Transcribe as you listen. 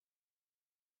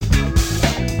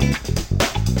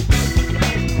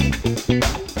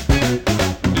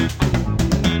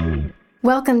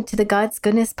Welcome to the God's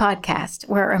Goodness Podcast,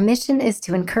 where our mission is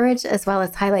to encourage as well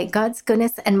as highlight God's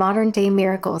goodness and modern-day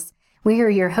miracles. We are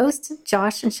your hosts,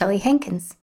 Josh and Shelley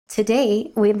Hankins.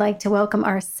 Today, we'd like to welcome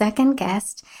our second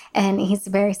guest, and he's a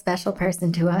very special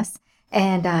person to us.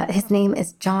 And his name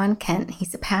is John Kent.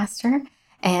 He's a pastor,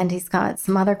 and he's got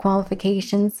some other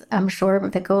qualifications, I'm sure,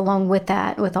 that go along with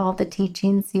that, with all the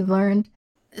teachings you've learned.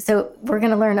 So we're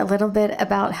going to learn a little bit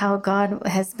about how God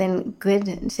has been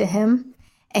good to him.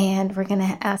 And we're going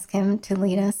to ask him to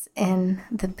lead us in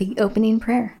the opening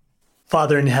prayer.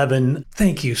 Father in heaven,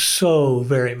 thank you so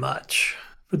very much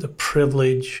for the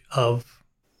privilege of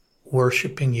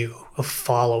worshiping you, of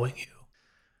following you.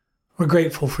 We're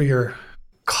grateful for your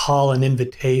call and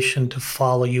invitation to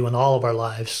follow you in all of our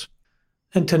lives.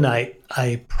 And tonight,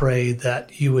 I pray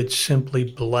that you would simply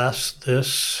bless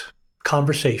this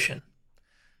conversation.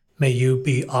 May you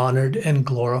be honored and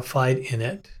glorified in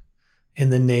it. In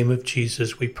the name of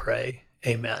Jesus, we pray.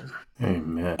 Amen.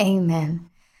 Amen. Amen.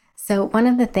 So one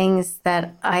of the things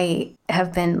that I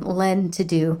have been led to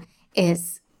do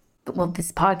is,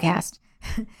 this podcast.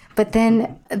 But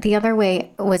then the other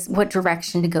way was what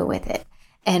direction to go with it.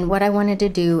 And what I wanted to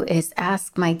do is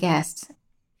ask my guests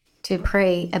to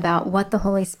pray about what the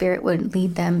Holy Spirit would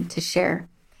lead them to share.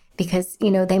 Because,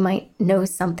 they might know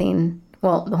something.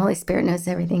 Well, the Holy Spirit knows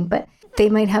everything, but they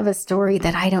might have a story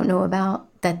that I don't know about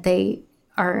that they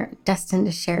are destined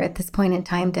to share at this point in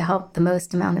time to help the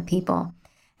most amount of people.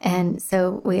 And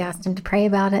so we asked him to pray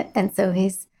about it. And so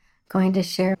he's going to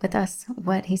share with us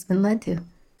what he's been led to.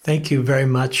 Thank you very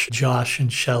much, Josh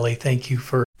and Shelley. Thank you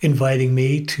for inviting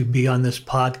me to be on this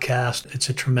podcast. It's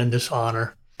a tremendous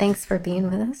honor. Thanks for being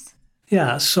with us.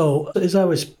 Yeah, so as I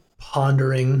was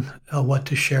pondering what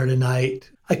to share tonight,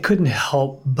 I couldn't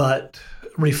help but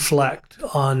reflect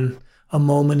on a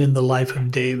moment in the life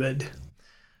of David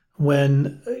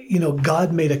when,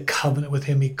 God made a covenant with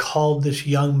him. He called this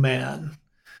young man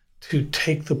to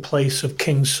take the place of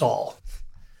King Saul.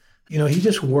 He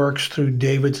just works through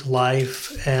David's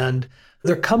life, and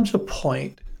there comes a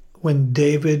point when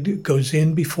David goes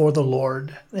in before the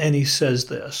Lord and he says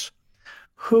this,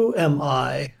 "Who am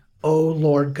I, O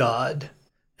Lord God,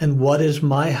 and what is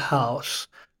my house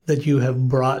that you have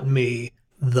brought me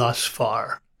thus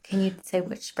far?" Can you say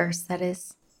which verse that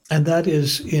is? And that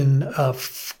is in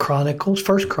Chronicles,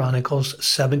 1 Chronicles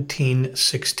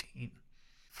 17:16.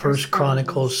 1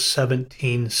 Chronicles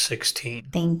 17:16.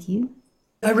 Thank you.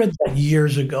 I read that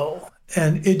years ago,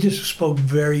 and it just spoke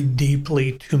very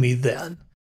deeply to me then.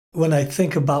 When I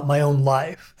think about my own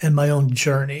life and my own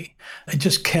journey, I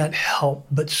just can't help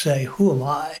but say, who am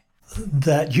I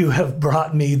that you have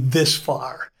brought me this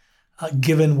far,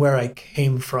 given where I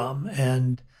came from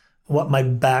and what my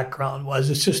background was.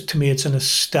 It's just, to me, it's an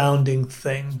astounding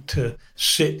thing to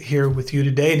sit here with you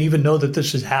today and even know that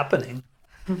this is happening.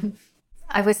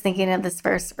 I was thinking of this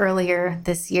verse earlier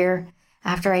this year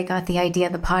after I got the idea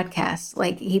of the podcast.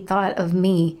 Like, he thought of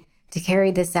me to carry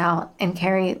this out and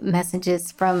carry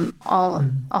messages from all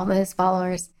those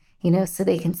followers, so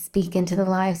they can speak into the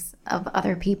lives of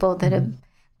other people that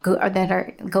that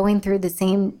are going through the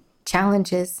same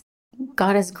challenges.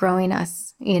 God is growing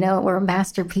us, we're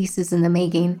masterpieces in the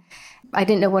making. I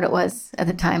didn't know what it was at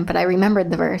the time, but I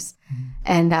remembered the verse,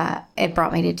 and it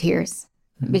brought me to tears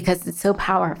because it's so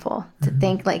powerful to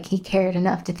think like he cared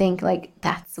enough to think like,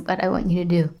 that's what I want you to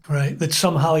do. Right. That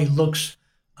somehow he looks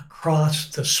across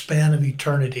the span of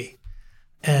eternity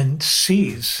and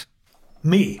sees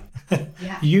me,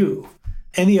 you,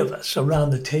 any of us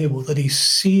around the table, that he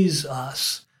sees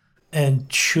us and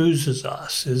chooses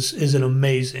us is an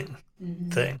amazing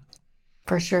thing.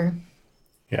 For sure.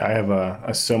 Yeah, I have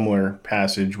a similar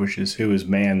passage, which is, who is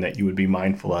man that you would be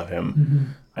mindful of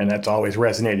him? And that's always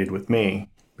resonated with me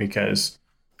because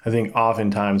I think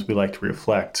oftentimes we like to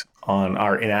reflect on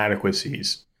our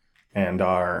inadequacies and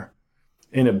our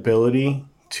inability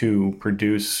to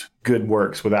produce good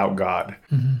works without God.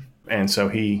 And so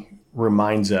he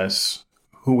reminds us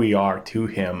who we are to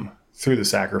him through the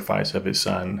sacrifice of his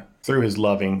son, through his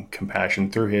loving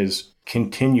compassion, through his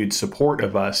continued support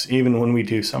of us, even when we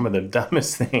do some of the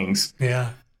dumbest things.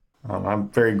 Yeah. I'm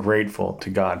very grateful to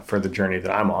God for the journey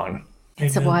that I'm on.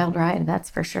 It's a wild ride, that's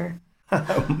for sure.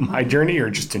 My journey, or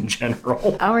just in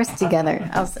general? Ours together.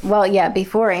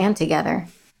 Before and together,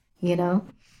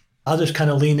 I'll just kind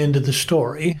of lean into the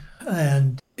story,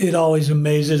 and it always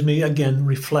amazes me, again,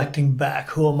 reflecting back,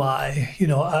 who am I?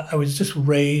 I was just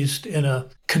raised in a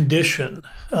condition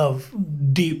of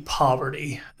deep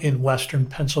poverty in Western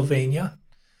Pennsylvania.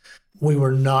 We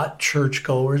were not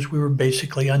churchgoers. We were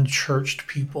basically unchurched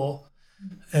people.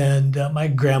 And my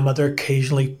grandmother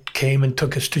occasionally came and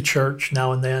took us to church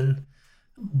now and then.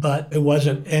 but it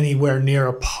wasn't anywhere near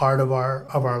a part of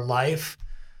our life.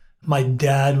 My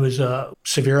dad was a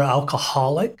severe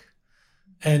alcoholic,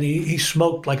 and he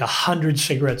smoked like 100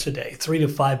 cigarettes a day, 3 to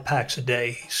 5 packs a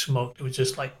day. He smoked. It was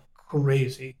just like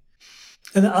crazy.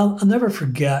 And I'll never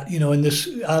forget, in this,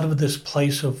 out of this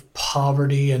place of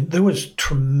poverty, and there was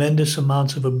tremendous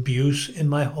amounts of abuse in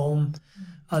my home.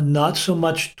 Not so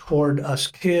much toward us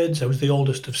kids. I was the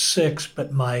oldest of 6,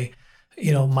 but my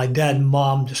dad and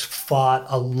mom just fought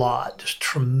a lot, just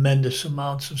tremendous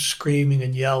amounts of screaming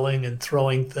and yelling and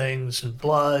throwing things and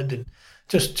blood and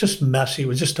just messy. It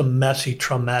was just a messy,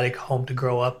 traumatic home to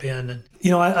grow up in. And,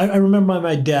 I remember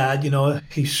my dad,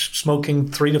 he's smoking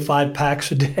 3 to 5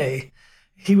 packs a day.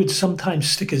 He would sometimes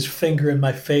stick his finger in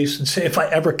my face and say, if I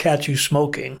ever catch you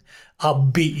smoking, I'll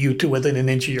beat you to within an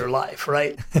inch of your life,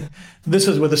 right? This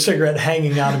is with a cigarette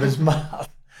hanging out of his mouth.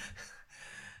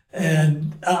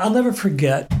 And I'll never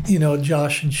forget,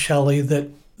 Josh and Shelley, that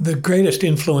the greatest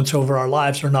influence over our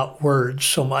lives are not words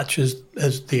so much as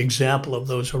the example of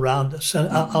those around us. And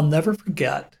I'll never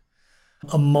forget,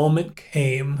 a moment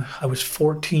came, I was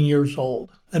 14 years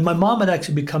old, and my mom had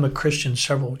actually become a Christian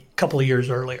couple of years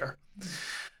earlier.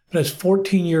 But I was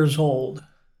 14 years old,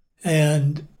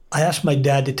 and I asked my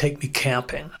dad to take me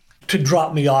camping, to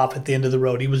drop me off at the end of the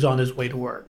road. He was on his way to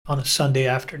work on a Sunday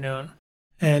afternoon.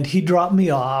 And he dropped me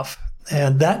off,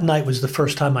 and that night was the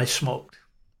first time I smoked.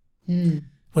 It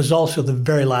was also the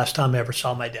very last time I ever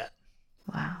saw my dad.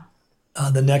 Wow.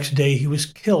 The next day he was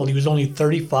killed. He was only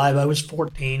 35. I was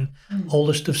 14,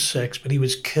 oldest of 6, but he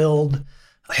was killed.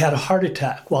 I had a heart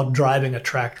attack while driving a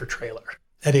tractor trailer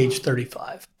at age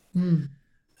 35.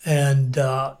 And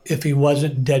if he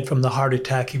wasn't dead from the heart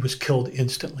attack, he was killed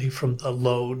instantly from the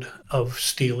load of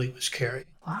steel he was carrying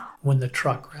when the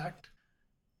truck wrecked.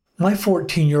 My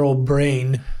 14-year-old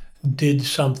brain did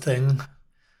something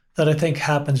that I think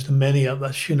happens to many of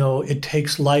us. It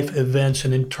takes life events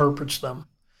and interprets them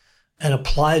and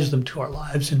applies them to our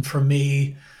lives. And for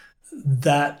me,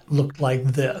 that looked like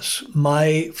this.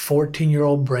 My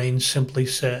 14-year-old brain simply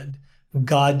said,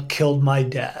 God killed my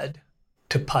dad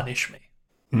to punish me.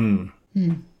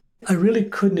 I really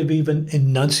couldn't have even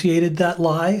enunciated that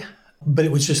lie, but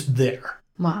it was just there.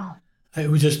 Wow.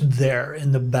 It was just there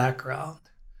in the background.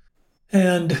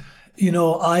 And,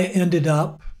 I ended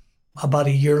up, about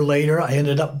a year later, I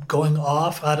ended up going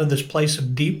off out of this place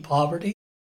of deep poverty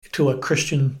to a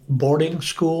Christian boarding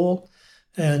school.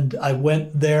 And I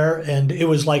went there, and it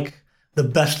was like the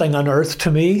best thing on earth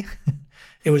to me.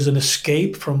 It was an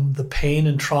escape from the pain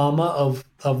and trauma of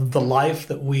the life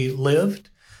that we lived.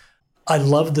 I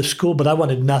loved the school, but I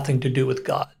wanted nothing to do with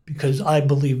God because I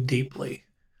believed deeply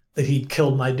that he'd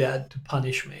killed my dad to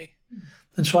punish me.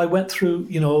 And so I went through,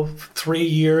 3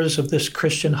 years of this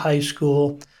Christian high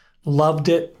school, loved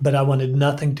it, but I wanted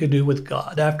nothing to do with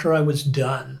God. After I was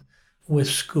done with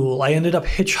school, I ended up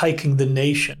hitchhiking the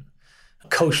nation,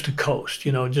 coast to coast,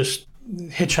 just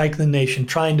hitchhiking the nation,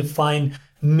 trying to find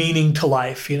meaning to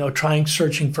life,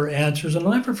 searching for answers. And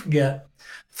I'll never forget,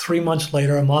 3 months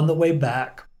later, I'm on the way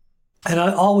back. And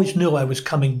I always knew I was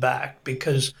coming back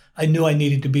because I knew I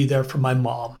needed to be there for my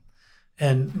mom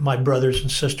and my brothers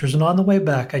and sisters. And on the way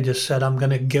back, I just said, I'm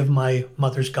going to give my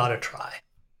mother's God a try.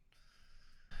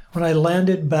 When I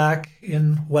landed back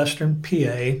in Western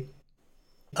PA,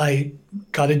 I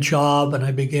got a job and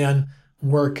I began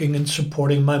working and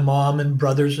supporting my mom and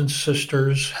brothers and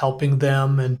sisters, helping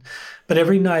them. But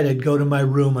every night I'd go to my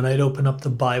room and I'd open up the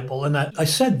Bible. And I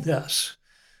said this.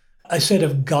 I said,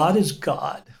 if God is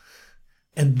God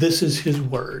and this is his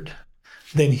word,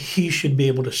 then he should be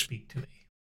able to speak to me.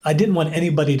 I didn't want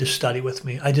anybody to study with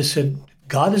me. I just said,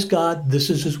 God is God, this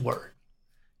is his word.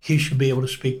 He should be able to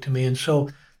speak to me. And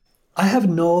so I have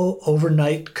no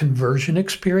overnight conversion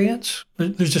experience.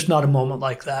 There's just not a moment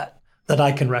like that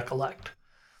I can recollect.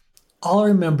 All I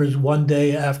remember is one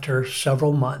day after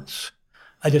several months,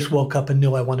 I just woke up and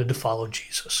knew I wanted to follow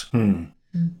Jesus.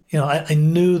 I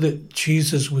knew that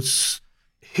Jesus was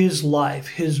his life,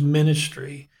 his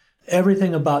ministry,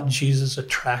 everything about Jesus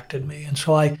attracted me. And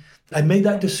so I made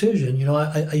that decision.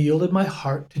 I yielded my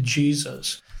heart to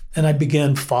Jesus and I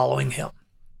began following him.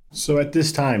 So at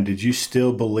this time, did you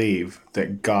still believe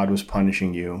that God was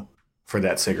punishing you for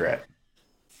that cigarette?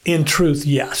 In truth,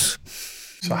 yes.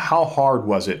 So how hard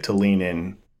was it to lean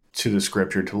in to the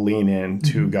scripture, to lean in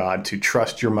to God, to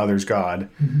trust your mother's God,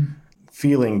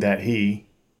 feeling that he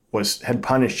had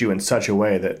punished you in such a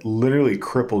way that literally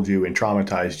crippled you and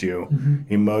traumatized you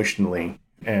emotionally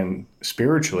and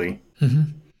spiritually?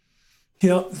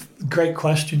 Great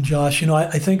question, Josh.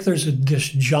 I think there's a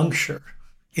disjuncture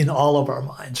in all of our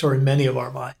minds or in many of our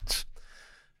minds.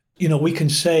 We can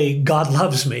say, God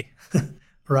loves me.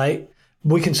 right?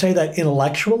 We can say that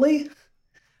intellectually,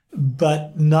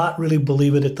 but not really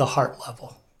believe it at the heart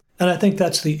level. And I think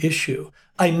that's the issue.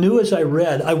 I knew as I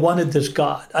read, I wanted this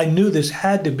God. I knew this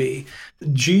had to be.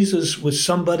 Jesus was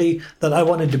somebody that I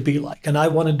wanted to be like, and I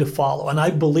wanted to follow. And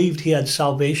I believed he had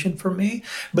salvation for me.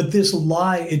 But this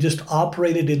lie, it just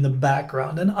operated in the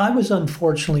background. And I was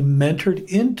unfortunately mentored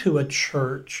into a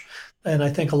church, and I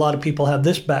think a lot of people have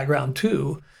this background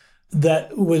too,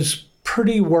 that was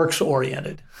pretty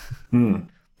works-oriented.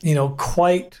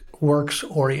 Quite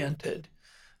works-oriented.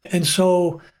 And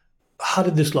so how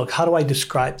did this look? How do I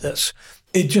describe this?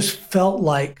 It just felt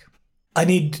like I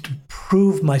needed to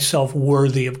prove myself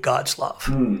worthy of God's love,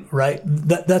 right?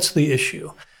 That's the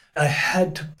issue. I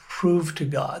had to prove to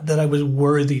God that I was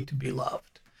worthy to be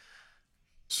loved.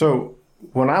 So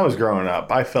when I was growing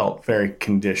up, I felt very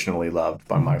conditionally loved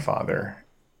by my father.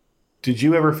 Did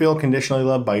you ever feel conditionally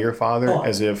loved by your father?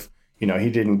 As if, he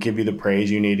didn't give you the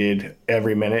praise you needed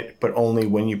every minute, but only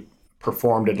when you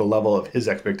performed at a level of his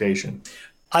expectation?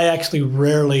 I actually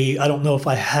rarely, I don't know if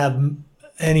I have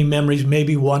any memories,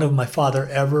 maybe one of my father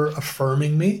ever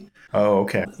affirming me. Oh,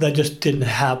 okay. That just didn't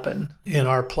happen in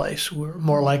our place. We're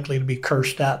more likely to be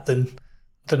cursed at than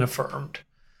affirmed.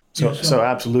 So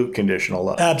absolute conditional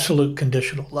love. Absolute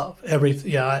conditional love.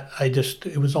 Everything. Yeah,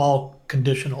 it was all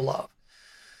conditional love.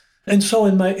 And so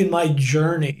in my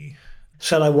journey,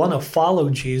 said I want to follow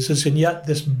Jesus, and yet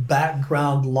this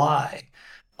background lie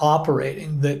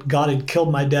operating that God had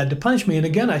killed my dad to punish me. And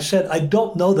again, I said, I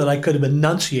don't know that I could have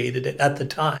enunciated it at the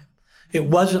time. It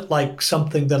wasn't like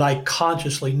something that I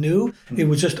consciously knew. It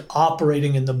was just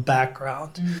operating in the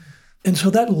background. And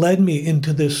so that led me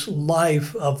into this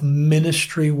life of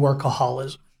ministry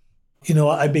workaholism.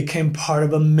 I became part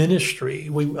of a ministry.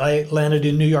 I landed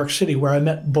in New York City where I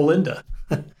met Belinda.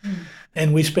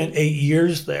 And we spent 8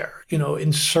 years there,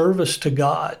 in service to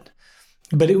God.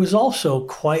 But it was also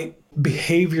quite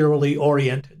behaviorally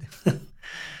oriented.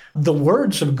 The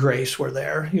words of grace were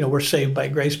there, we're saved by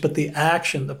grace, but the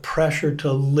action, the pressure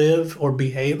to live or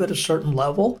behave at a certain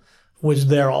level was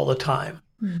there all the time.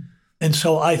 And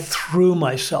so I threw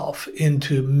myself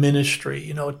into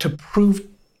ministry, to prove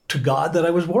to God that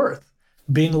I was worth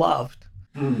being loved.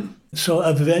 So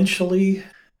eventually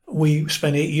we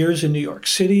spent 8 years in New York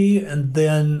City and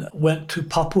then went to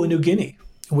Papua New Guinea.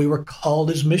 We were called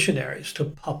as missionaries to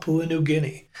Papua New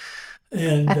Guinea.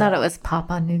 And I thought it was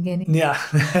Papua New Guinea. Yeah.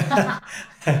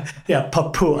 Yeah,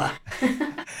 Papua.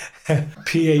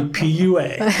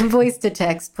 Papua. Voice to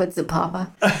text puts it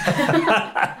Papa.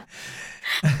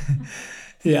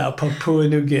 Yeah, Papua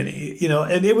New Guinea.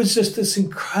 And it was just this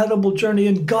incredible journey.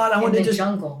 And God, I want to just...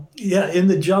 jungle. Yeah, in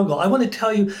the jungle. I want to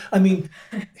tell you,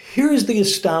 here's the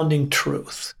astounding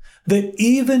truth. That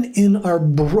even in our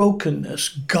brokenness,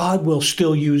 God will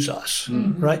still use us,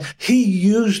 right? He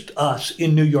used us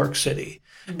in New York City.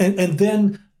 And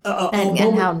then... and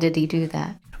how did he do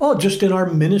that? Oh, just in our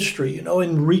ministry,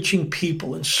 in reaching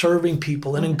people and serving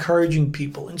people and encouraging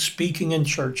people and speaking in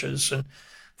churches. And,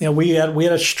 we had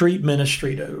a street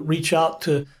ministry to reach out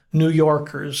to New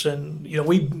Yorkers. And,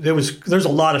 there's a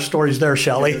lot of stories there,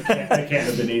 Shelley. That can't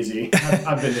have been easy.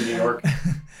 I've been to New York.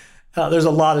 There's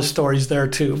a lot of stories there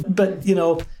too. But,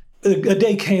 a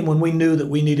day came when we knew that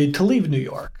we needed to leave New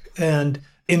York. And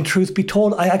in truth be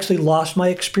told, I actually lost my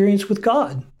experience with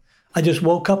God. I just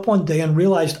woke up one day and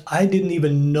realized I didn't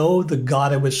even know the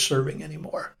God I was serving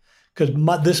anymore because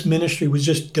this ministry was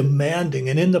just demanding.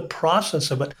 And in the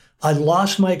process of it, I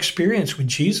lost my experience with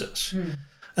Jesus.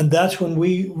 And that's when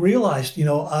we realized,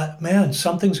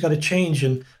 something's got to change.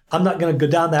 And I'm not going to go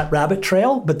down that rabbit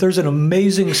trail, but there's an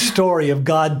amazing story of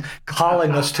God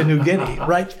calling us to New Guinea,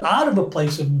 right? Out of a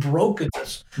place of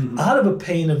brokenness, out of a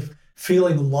pain of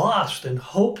feeling lost and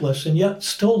hopeless, and yet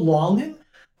still longing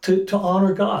to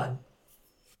honor God.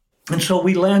 And so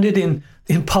we landed in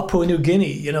Papua New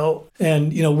Guinea,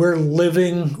 and,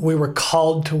 we were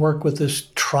called to work with this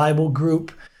tribal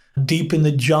group deep in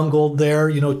the jungle there,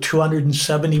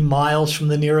 270 miles from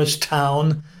the nearest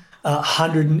town.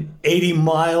 180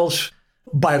 miles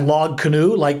by log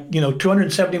canoe,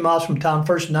 270 miles from town,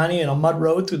 first 90 in a mud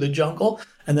road through the jungle,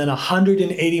 and then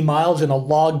 180 miles in a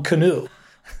log canoe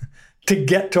to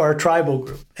get to our tribal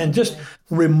group. And just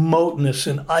remoteness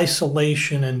and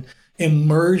isolation and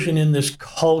immersion in this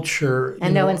culture.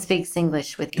 And no one speaks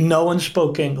English with you. No one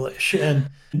spoke English. And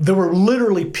there were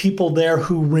literally people there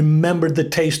who remembered the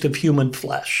taste of human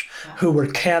flesh, who were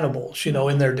cannibals,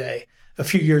 in their day. A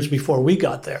few years before we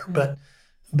got there, but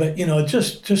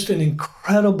just an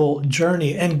incredible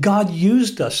journey, and God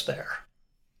used us there,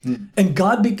 and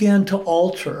God began to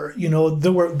alter.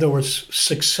 There was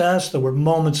success, there were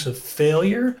moments of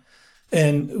failure,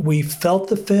 And we felt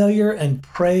the failure and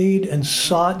prayed and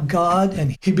sought God.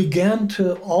 And he began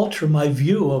to alter my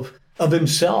view of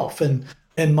himself and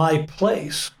my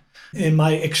place in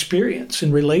my experience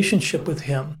in relationship with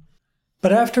him.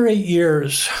 But after 8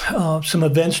 years, some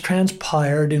events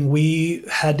transpired and we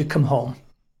had to come home.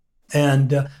 And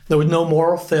there was no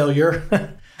moral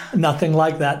failure, nothing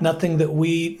like that, nothing that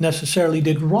we necessarily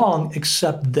did wrong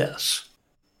except this.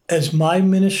 As my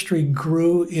ministry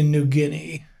grew in New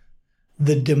Guinea,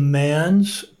 the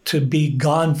demands to be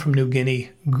gone from New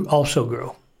Guinea also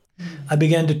grew. I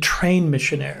began to train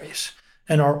missionaries,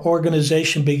 and our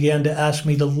organization began to ask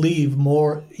me to leave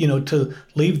more, to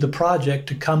leave the project,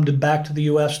 to come back to the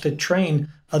U.S. to train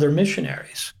other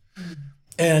missionaries.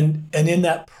 And in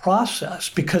that process,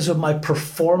 because of my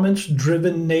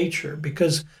performance-driven nature,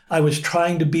 because I was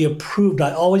trying to be approved,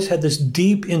 I always had this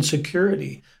deep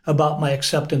insecurity about my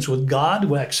acceptance with God,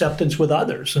 my acceptance with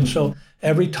others. And so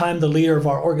every time the leader of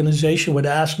our organization would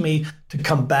ask me to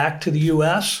come back to the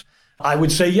U.S., I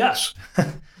would say yes.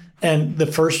 And the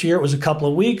first year it was a couple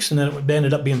of weeks, and then it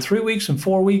ended up being 3 weeks and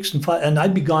 4 weeks and 5, and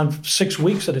I'd be gone 6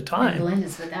 weeks at a time.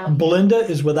 Belinda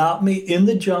is without me in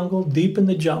the jungle, deep in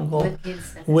the jungle,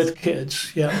 with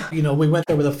kids. Yeah, we went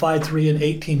there with a 5, 3, and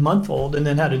 18-month-old, and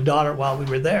then had a daughter while we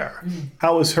were there.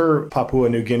 How was her Papua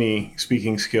New Guinea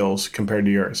speaking skills compared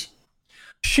to yours?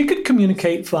 She could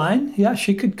communicate fine. Yeah,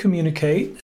 she could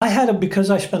communicate. Because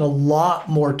I spent a lot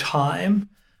more time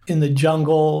in the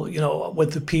jungle,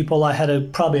 with the people, I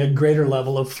had probably a greater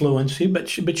level of fluency, but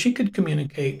she could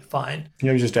communicate fine.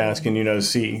 I was just asking, to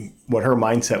see what her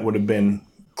mindset would have been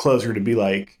closer to be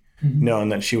like, knowing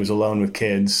that she was alone with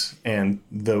kids and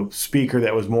the speaker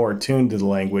that was more attuned to the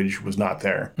language was not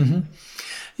there.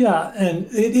 Yeah, and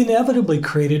it inevitably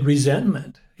created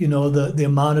resentment, the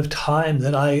amount of time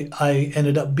that I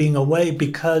ended up being away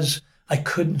because I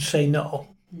couldn't say no.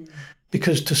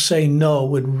 Because to say no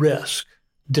would risk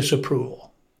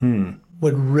disapproval,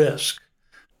 would risk,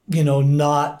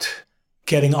 not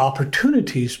getting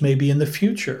opportunities maybe in the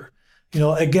future.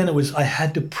 Again, I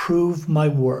had to prove my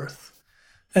worth.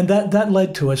 And that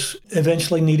led to us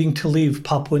eventually needing to leave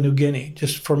Papua New Guinea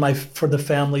just for the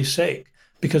family's sake,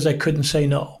 because I couldn't say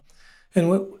no. And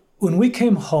when we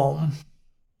came home,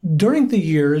 during the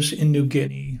years in New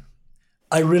Guinea,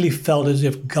 I really felt as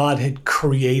if God had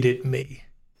created me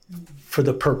for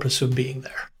the purpose of being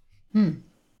there.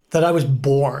 That I was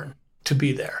born to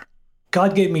be there.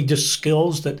 God gave me just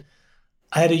skills that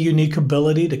I had a unique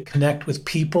ability to connect with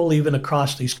people, even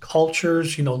across these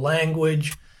cultures,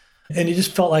 language. And it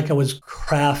just felt like I was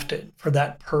crafted for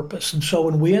that purpose. And so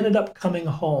when we ended up coming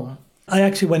home, I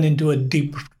actually went into a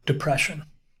deep depression.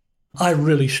 I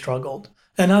really struggled.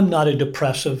 And I'm not a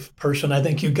depressive person. I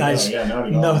think you guys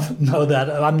know that.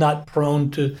 I'm not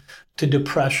prone to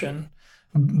depression.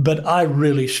 But I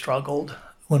really struggled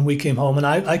when we came home. And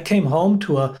I came home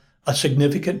to a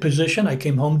significant position. I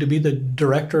came home to be the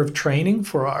director of training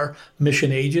for our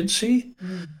mission agency.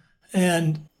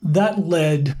 And that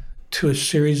led to a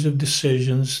series of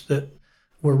decisions that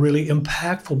were really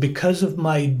impactful. Because of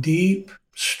my deep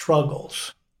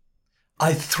struggles,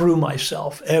 I threw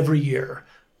myself every year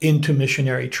into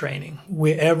missionary training.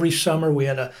 Every summer we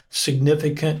had a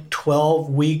significant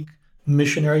 12-week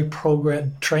missionary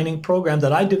training program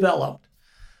that I developed.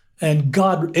 And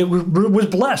it was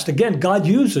blessed. Again, God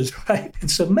uses, right?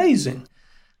 It's amazing,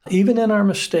 even in our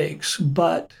mistakes.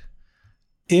 But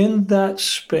in that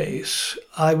space,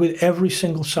 every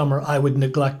single summer, I would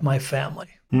neglect my family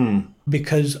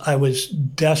because I was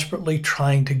desperately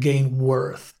trying to gain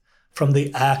worth from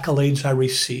the accolades I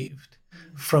received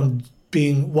from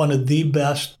being one of the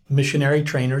best missionary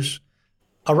trainers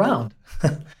around.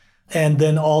 And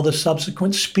then all the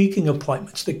subsequent speaking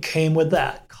appointments that came with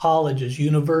that, colleges,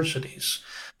 universities,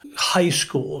 high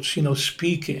schools,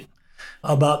 speaking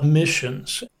about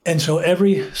missions. And so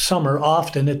every summer,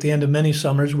 often at the end of many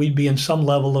summers, we'd be in some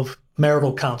level of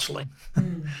marital counseling,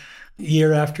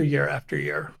 year after year after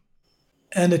year.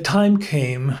 And a time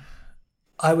came,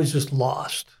 I was just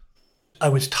lost. I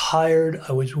was tired,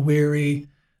 I was weary,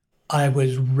 I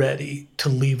was ready to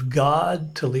leave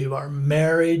God, to leave our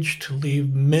marriage, to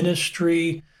leave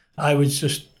ministry. I was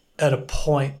just at a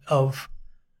point of,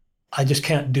 I just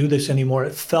can't do this anymore.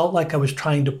 It felt like I was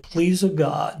trying to please a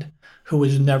God who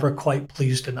was never quite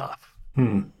pleased enough.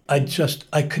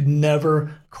 I could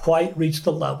never quite reach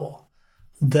the level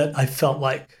that I felt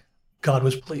like God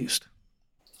was pleased.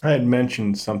 I had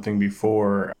mentioned something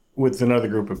before with another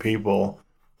group of people,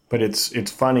 but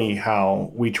it's funny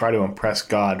how we try to impress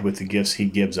God with the gifts he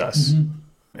gives us.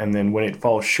 And then when it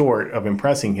falls short of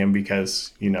impressing him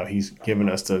because, he's given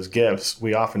us those gifts,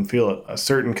 we often feel a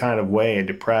certain kind of way,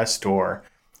 depressed or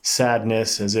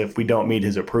sadness, as if we don't meet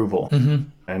his approval. Mm-hmm.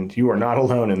 And you are not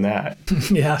alone in that.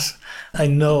 Yes, I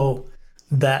know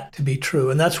that to be true.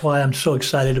 And that's why I'm so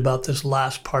excited about this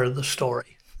last part of the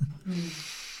story.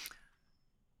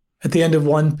 At the end of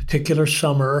one particular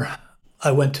summer,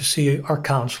 I went to see our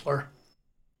counselor.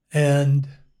 And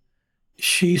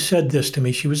she said this to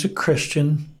me. She was a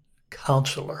Christian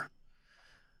counselor.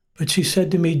 But she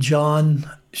said to me, John,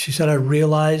 she said, I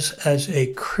realize as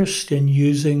a Christian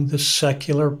using the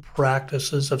secular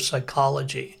practices of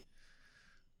psychology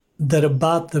that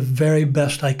about the very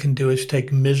best I can do is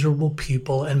take miserable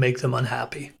people and make them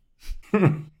unhappy.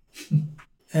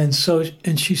 And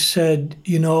she said,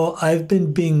 I've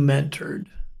been being mentored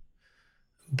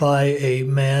by a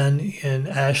man in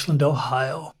Ashland,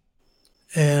 Ohio,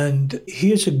 and he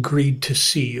has agreed to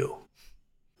see you.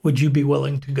 Would you be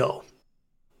willing to go?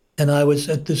 And I was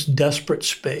at this desperate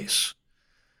space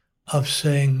of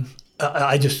saying,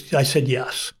 I said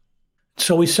yes.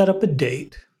 So we set up a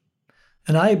date,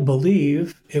 and I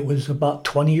believe it was about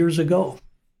 20 years ago,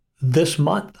 this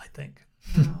month, I think.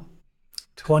 Wow.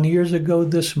 20 years ago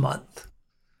this month.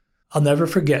 I'll never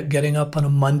forget getting up on a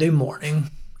Monday morning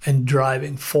and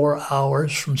driving 4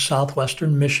 hours from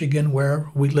southwestern Michigan, where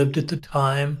we lived at the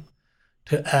time,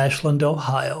 to Ashland,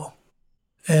 Ohio,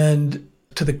 and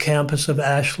to the campus of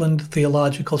Ashland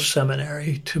Theological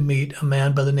Seminary to meet a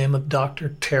man by the name of Dr.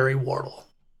 Terry Wardle.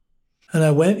 And I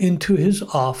went into his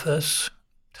office,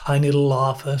 tiny little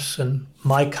office, and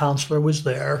my counselor was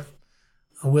there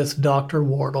with Dr.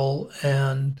 Wardle,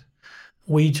 and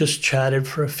we just chatted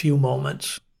for a few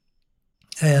moments.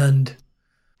 And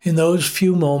in those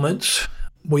few moments,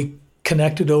 we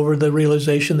connected over the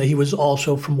realization that he was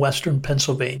also from Western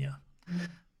Pennsylvania. Mm-hmm.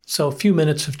 So a few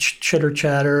minutes of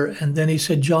chitter-chatter, and then he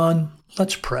said, John,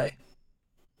 let's pray.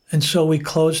 And so we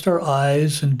closed our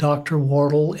eyes, and Dr.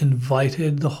 Wardle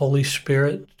invited the Holy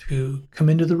Spirit to come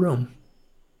into the room.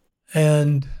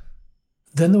 And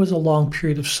then there was a long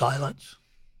period of silence,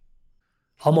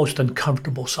 almost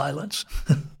uncomfortable silence.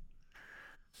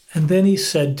 And then he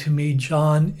said to me,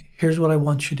 John, here's what I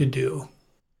want you to do.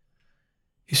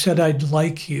 He said, I'd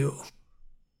like you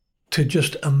to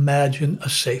just imagine a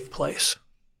safe place.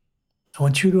 I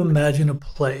want you to imagine a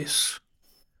place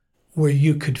where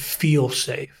you could feel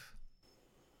safe.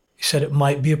 He said it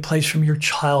might be a place from your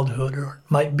childhood, or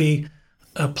it might be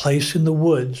a place in the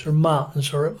woods or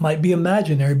mountains, or it might be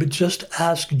imaginary, but just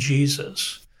ask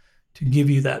Jesus to give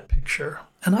you that picture.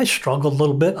 And I struggled a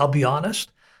little bit, I'll be honest.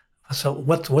 So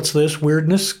what's this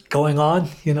weirdness going on,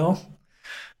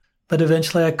 But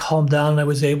eventually I calmed down, and I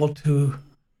was able to,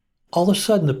 all of a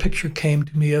sudden the picture came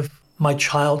to me of my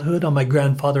childhood on my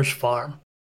grandfather's farm,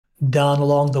 down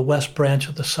along the west branch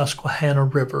of the Susquehanna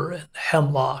River, and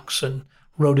hemlocks and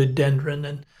rhododendron.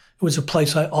 And it was a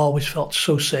place I always felt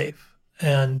so safe.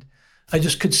 And I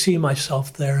just could see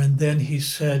myself there. And then he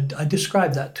said, I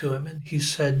described that to him, and he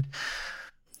said,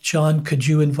 John, could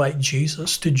you invite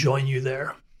Jesus to join you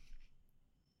there?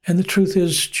 And the truth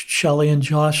is, Shelley and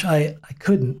Josh, I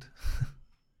couldn't,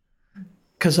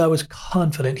 because I was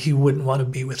confident he wouldn't want to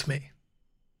be with me.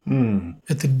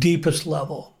 At the deepest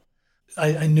level,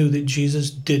 I knew that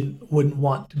Jesus wouldn't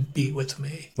want to be with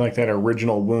me. Like that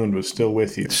original wound was still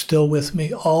with you. Still with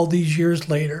me all these years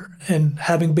later, and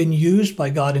having been used by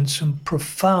God in some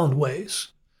profound ways.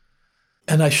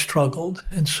 And I struggled.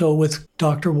 And so with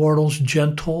Dr. Wardle's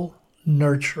gentle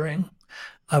nurturing,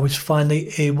 I was finally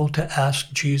able to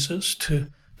ask Jesus to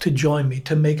join me,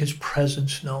 to make his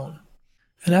presence known.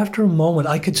 And after a moment,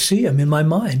 I could see him in my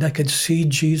mind. I could see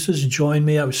Jesus join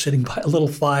me. I was sitting by a little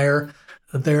fire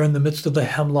there in the midst of the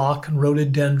hemlock and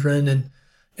rhododendron,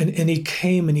 and he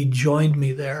came and he joined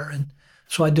me there. And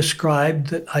so I described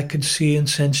that I could see and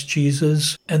sense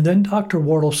Jesus. And then Dr.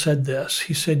 Wardle said this.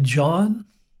 He said, John,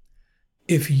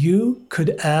 if you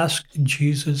could ask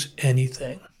Jesus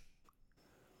anything,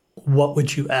 what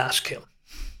would you ask him?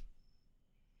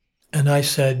 And I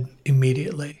said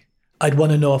immediately, I'd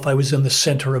want to know if I was in the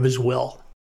center of his will.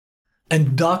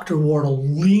 And Dr. Wardle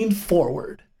leaned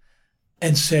forward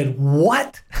and said,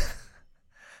 what?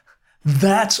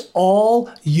 That's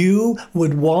all you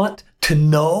would want to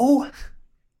know?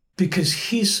 Because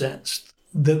he sensed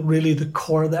that really the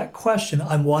core of that question,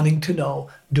 I'm wanting to know,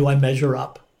 do I measure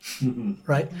up? Mm-hmm.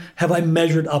 Right? Have I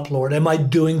measured up, Lord? Am I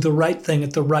doing the right thing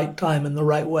at the right time in the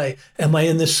right way? Am I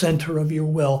in the center of your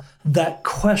will? That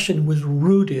question was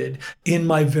rooted in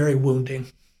my very wounding,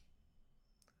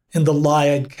 in the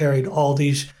lie I'd carried all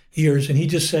these years. And he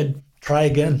just said, try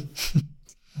again.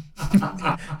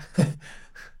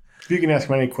 You can ask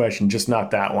me any question, just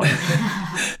not that one.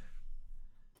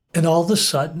 And all of a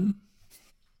sudden,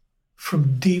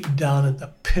 from deep down in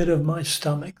the pit of my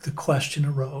stomach, the question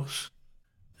arose.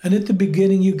 And at the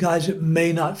beginning, you guys, it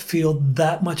may not feel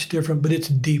that much different, but it's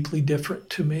deeply different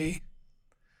to me.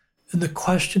 And the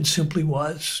question simply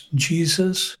was,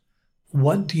 Jesus,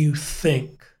 what do you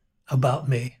think about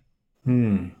me?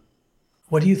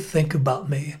 What do you think about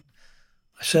me?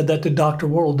 I said that to Dr.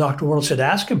 Worrell. Dr. Worrell said,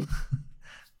 ask him.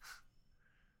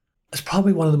 It's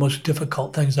probably one of the most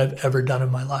difficult things I've ever done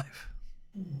in my life.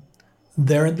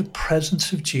 There in the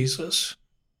presence of Jesus,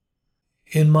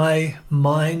 in my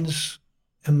mind's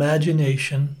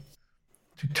imagination,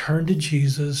 to turn to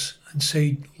Jesus and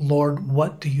say, Lord,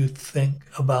 what do you think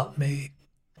about me?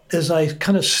 As I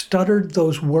kind of stuttered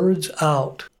those words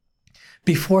out,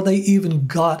 before they even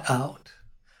got out,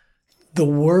 the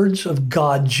words of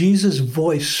God, Jesus'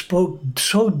 voice spoke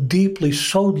so deeply,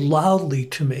 so loudly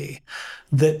to me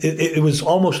that it was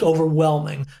almost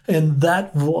overwhelming. And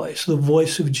that voice, the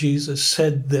voice of Jesus,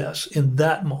 said this in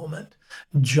that moment,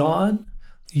 John,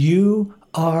 you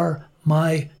are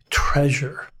my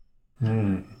treasure.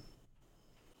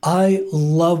 I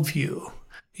love you.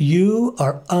 You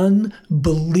are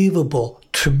unbelievable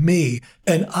to me.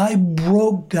 And I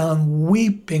broke down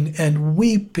weeping and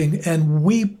weeping and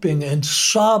weeping and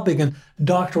sobbing. And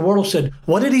Dr. Worrell said,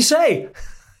 what did he say?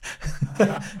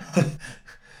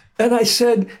 And I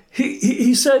said,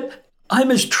 he said, I'm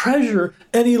his treasure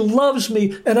and he loves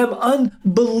me and I'm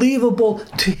unbelievable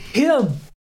to him.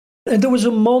 And there was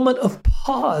a moment of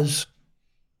pause.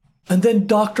 And then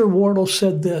Dr. Worrell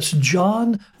said this,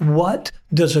 John, what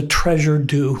does a treasure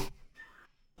do?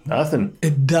 Nothing.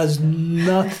 It does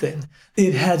nothing.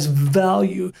 It has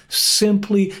value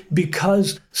simply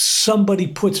because somebody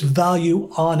puts value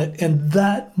on it. And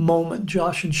that moment,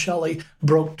 Josh and Shelley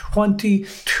broke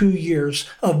 22 years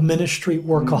of ministry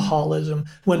workaholism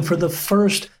when for the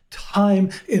first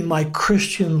time in my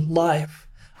Christian life,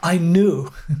 I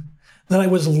knew that I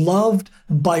was loved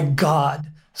by God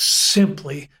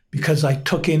simply because I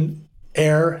took in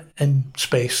air and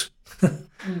space,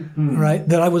 right?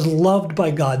 That I was loved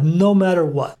by God no matter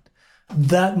what.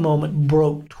 That moment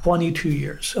broke 22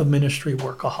 years of ministry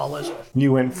workaholism.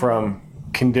 You went from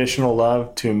conditional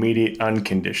love to immediate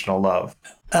unconditional love.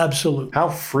 Absolutely. How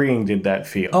freeing did that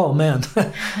feel? Oh, man.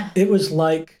 It was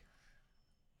like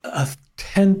a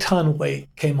 10-ton weight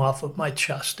came off of my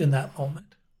chest in that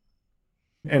moment.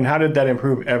 And how did that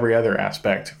improve every other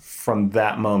aspect from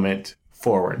that moment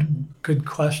forward? Good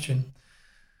question.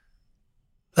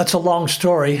 That's a long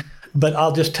story, but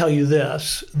I'll just tell you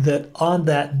this, that on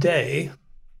that day,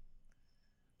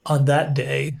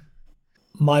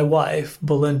 my wife,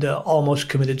 Belinda, almost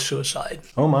committed suicide.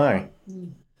 Oh, my.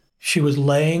 She was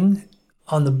laying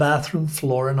on the bathroom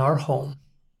floor in our home,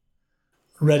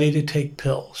 ready to take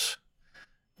pills,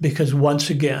 because once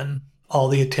again, all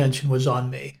the attention was on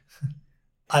me.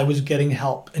 I was getting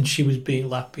help, and she was being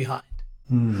left behind.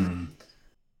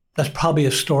 That's probably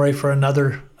a story for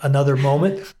another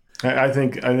moment. I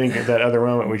think at that other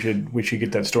moment we should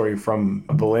get that story from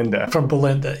Belinda. From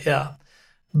Belinda, yeah.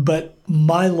 But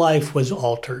my life was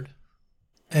altered.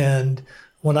 And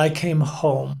when I came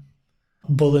home,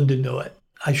 Belinda knew it.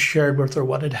 I shared with her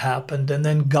what had happened. And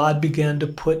then God began to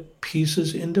put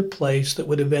pieces into place that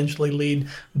would eventually lead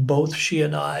both she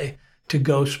and I to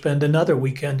go spend another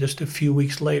weekend just a few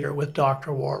weeks later with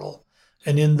Dr. Worrell.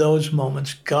 And in those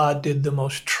moments, God did the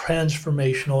most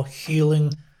transformational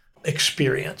healing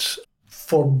experience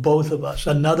for both of us.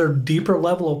 Another deeper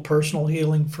level of personal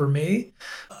healing for me,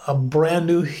 a brand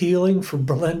new healing for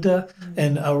Belinda,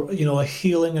 and a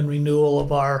healing and renewal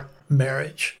of our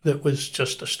marriage that was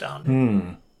just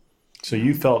astounding. So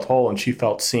you felt whole and she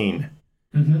felt seen.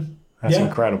 That's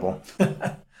incredible.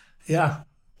 Yeah,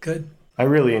 good. I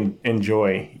really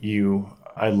enjoy you.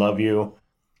 I love you.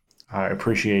 I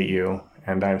appreciate you.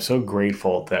 And I'm so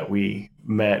grateful that we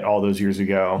met all those years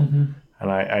ago.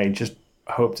 And I just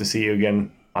hope to see you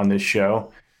again on this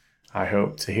show. I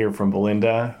hope to hear from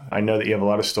Belinda. I know that you have a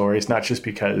lot of stories, not just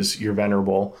because you're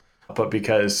venerable, but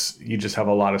because you just have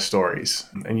a lot of stories.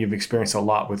 And you've experienced a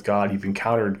lot with God. You've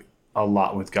encountered a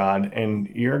lot with God. And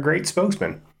you're a great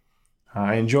spokesman.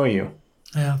 I enjoy you.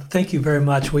 Yeah, thank you very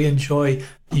much. We enjoy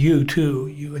you too.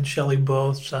 You and Shelley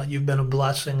both. You've been a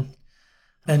blessing.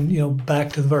 And,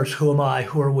 back to the verse, who am I?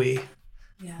 Who are we?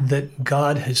 Yeah. That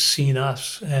God has seen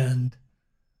us and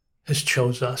has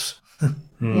chosen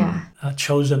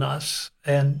us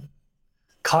and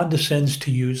condescends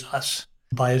to use us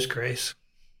by his grace.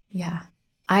 Yeah.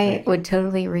 I would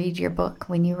totally read your book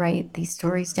when you write these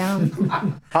stories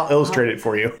down. I'll illustrate it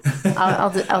for you.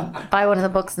 I'll buy one of the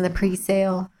books in the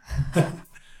pre-sale.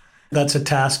 That's a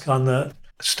task on the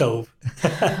stove.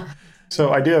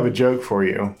 So I do have a joke for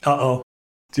you. Uh-oh.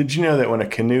 Did you know that when a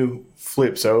canoe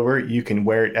flips over, you can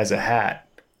wear it as a hat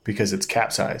because it's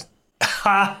capsized?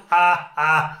 Ha, ha,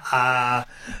 ha, ha.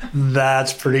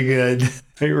 That's pretty good.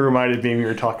 It reminded me we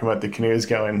were talking about the canoes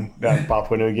going down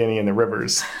Papua New Guinea in the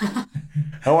rivers.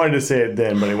 I wanted to say it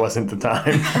then, but it wasn't the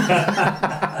time.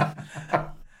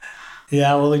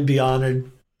 Yeah, well, I'd be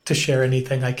honored to share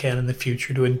anything I can in the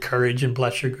future to encourage and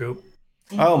bless your group.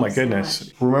 Oh, my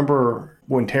goodness. Remember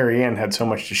when Terry Ann had so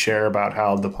much to share about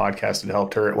how the podcast had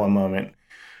helped her at one moment?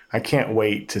 I can't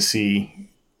wait to see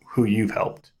who you've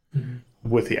helped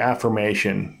with the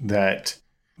affirmation that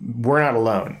we're not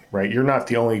alone, right? You're not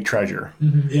the only treasure.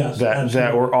 Yes,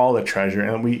 that we're all a treasure,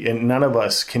 and none of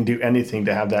us can do anything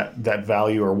to have that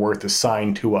value or worth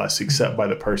assigned to us except by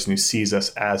the person who sees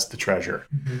us as the treasure.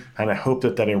 And I hope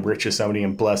that enriches somebody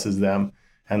and blesses them,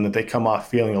 and that they come off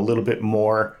feeling a little bit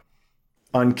more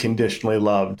unconditionally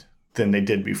loved than they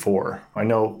did before. I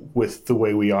know with the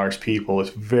way we are as people,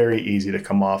 it's very easy to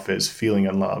come off as feeling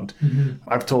unloved.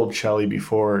 I've told Shelley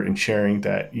before in sharing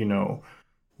that,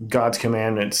 God's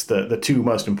commandments, the two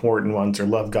most important ones are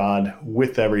love God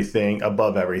with everything,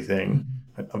 above everything.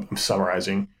 I'm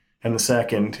summarizing. And the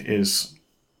second is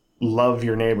love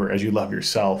your neighbor as you love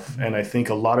yourself. And I think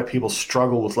a lot of people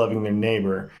struggle with loving their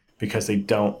neighbor because they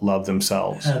don't love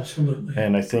themselves. Absolutely.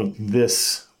 And I think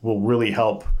this will really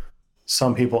help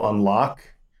some people unlock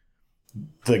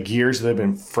the gears that have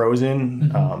been frozen,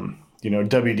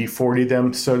 WD-40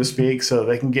 them, so to speak, so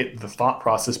they can get the thought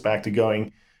process back to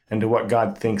going into what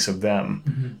God thinks of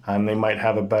them. And they might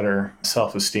have a better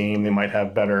self-esteem. They might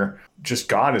have better just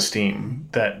God esteem,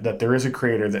 that there is a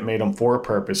creator that made them for a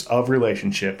purpose of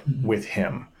relationship with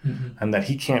him, and that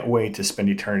he can't wait to spend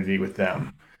eternity with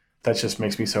them. That just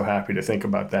makes me so happy to think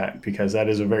about that, because that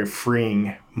is a very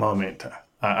freeing moment.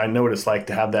 I know what it's like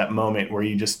to have that moment where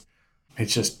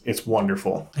it's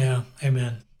wonderful. Yeah.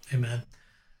 Amen.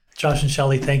 Josh and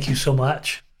Shelley, thank you so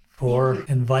much for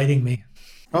inviting me.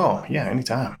 Oh, yeah,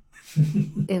 anytime.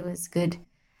 It was good.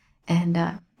 And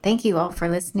thank you all for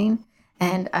listening.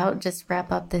 And I'll just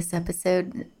wrap up this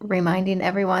episode reminding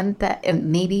everyone that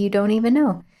maybe you don't even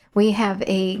know. We have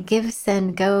a Give,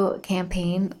 Send, Go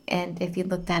campaign. And if you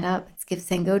look that up, it's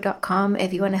givesendgo.com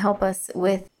if you want to help us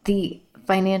with the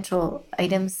financial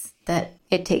items that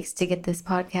it takes to get this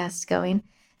podcast going.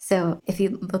 So if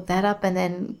you look that up and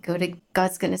then go to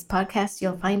God's Goodness Podcast,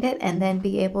 you'll find it and then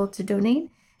be able to donate.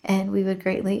 And we would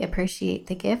greatly appreciate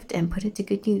the gift and put it to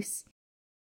good use.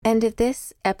 And if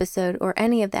this episode or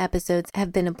any of the episodes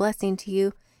have been a blessing to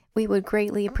you, we would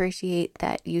greatly appreciate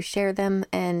that you share them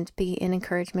and be an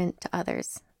encouragement to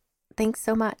others. Thanks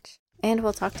so much, and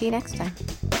we'll talk to you next time.